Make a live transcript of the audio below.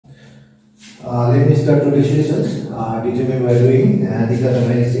Let me start today's sessions. Determine valuing, and these are the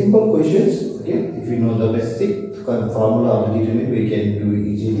very simple questions. Okay, if you know the basic formula of the determinant, we can do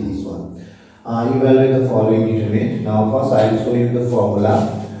easily this one. Evaluate the following determinant. Now, first I will show you the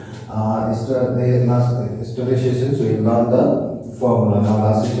formula. Today's sessions we learn the formula. Now,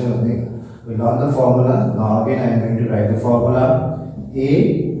 last session we learned the formula. Now again I am going to write the formula A,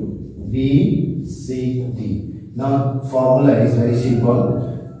 B, C, D. Now formula is very simple.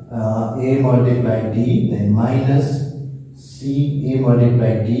 A multiplied D, then minus C, A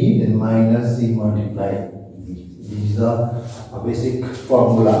multiplied D, then minus C multiplied D. This is a basic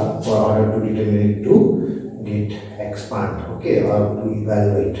formula for order to determine it to get expand, okay, or to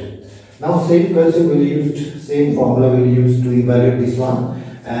evaluate. Now same concept will use, same formula will use to evaluate this one,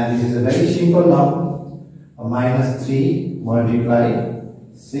 and this is a very simple now. Minus 3 multiply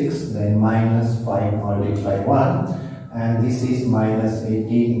 6, then minus 5 multiply 1. And this is minus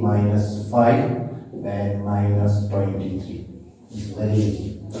 18 minus 5 and minus 23. It's very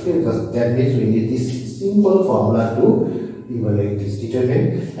easy. Okay, because that means we need this simple formula to evaluate this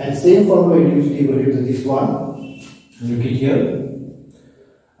determinant. And same formula we use to evaluate this one. Look it here.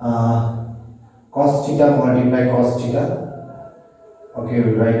 Cos theta multiply cos theta. Okay,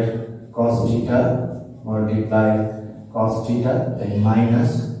 we write cos theta multiply cos theta, then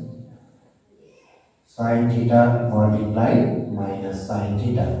minus sin theta multiply minus sin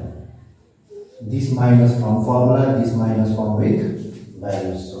theta. This minus from formula, this minus from with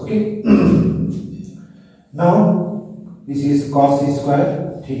values. Okay. Now this is cos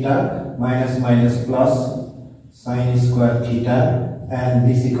square theta minus minus plus sin square theta, and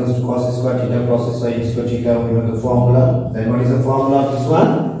this equals to cos square theta plus sin square theta. We know the formula. Then what is the formula of this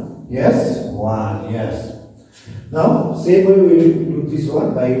one? Yes, 1. Yes. Now, same way we will do this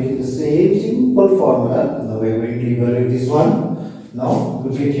one by using the same simple formula. Now we are going to evaluate this one. Now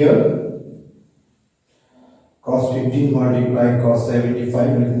look at here. Cos 15 multiply cos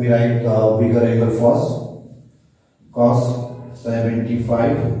 75. Let me write the bigger angle first. Cos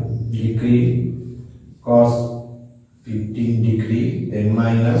 75 degree, cos 15 degree, then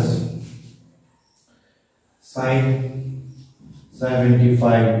minus sin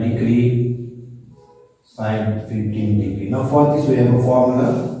 75 degree, sin 15 degree. Now for this we have a formula.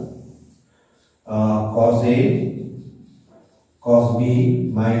 Cos A, cos B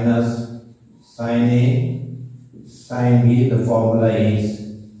minus sin A, sin B. The formula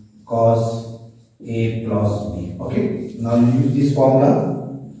is cos A plus B. Okay. Now use this formula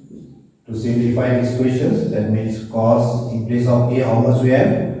to simplify these questions. That means cos, in place of A, how much we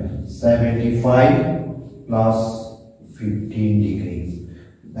have? 75 plus 15 degree.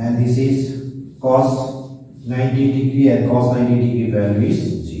 And this is cos 90 degree, and cos 90 degree value is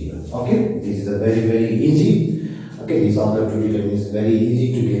 0. Okay, this is a very easy. Okay, this order to determine is very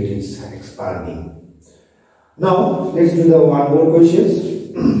easy to get it expanding. Now let's do the one more questions.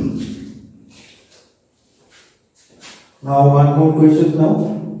 Now one more question now.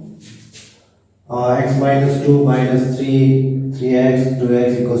 X minus 2 minus 3, 3x,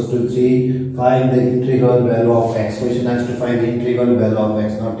 2x equals to 3. Find the integral value of x. Question has to find the integral value of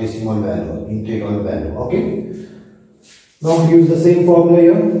x, not decimal value, integral value. Okay. Now use the same formula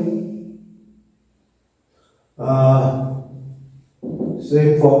here.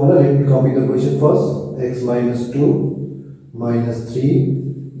 Same formula. Let me copy the question first. X minus 2 minus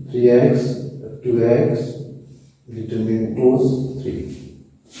 3, 3x, 2x, determine close 3.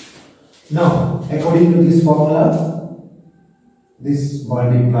 Now, according to this formula, this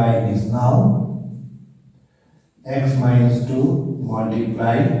multiply this. Now, x minus 2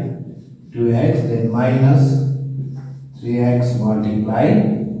 multiply 2x, then minus 3x multiply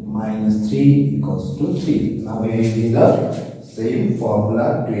minus 3 equals to 3. Now, we are using the same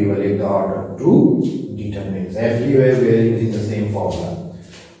formula to evaluate the order to determinants. Everywhere we are using the same formula.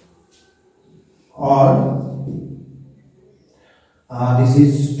 Or this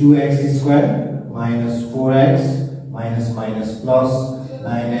is 2x square minus 4x minus minus plus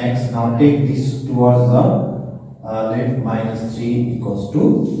 9x. Now take this towards the left, minus 3 equals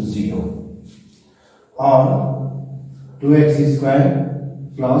to 0. Or 2x square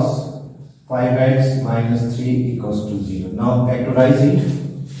plus 5x minus 3 equals to 0. Now factorize it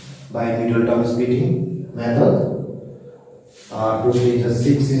by middle term splitting method. 2 3 is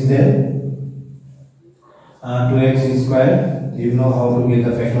 6 is there. 2x square. You know how to get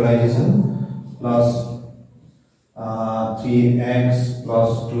the factorization. Plus 3x plus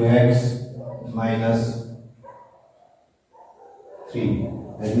 2x minus 3.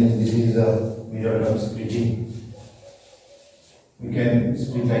 That means this is the middle term splitting. We can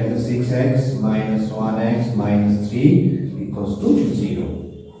split like the 6x minus 1x minus 3 equals to 0.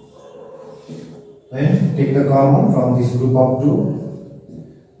 Then take the common from this group of 2.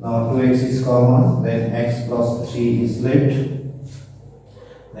 Now 2x is common, then x plus 3 is left.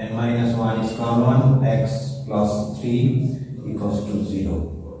 Then minus 1 is common, x plus 3 equals to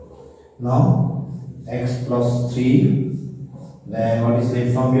 0. Now x plus 3, then what is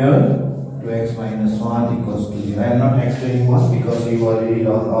left from here? 2x minus 1 equals to 0. I am not explaining much because we already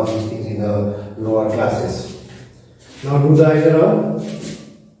learned all these things in the lower classes. Now do the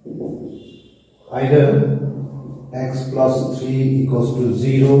either x plus 3 equals to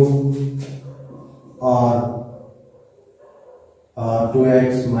 0 or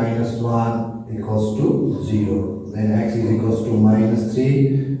 2x minus 1 equals to 0. Then x is equals to minus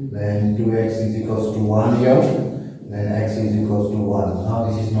 3, then 2x is equals to 1 here, then x is equals to 1.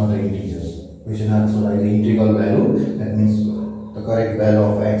 Now this is not the integers. We should not write the integral value. That means the correct value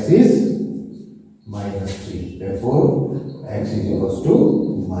of x is minus 3. Therefore, x is equals to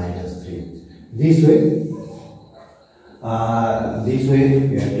minus 3. This way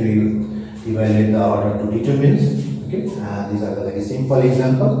we have to evaluate the order to determinants. Okay, and these are the very simple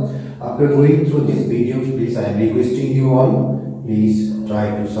example. After going through this video, please, I am requesting you all, please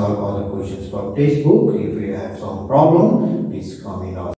try to solve all the questions from textbook. If you have some problem, please comment out.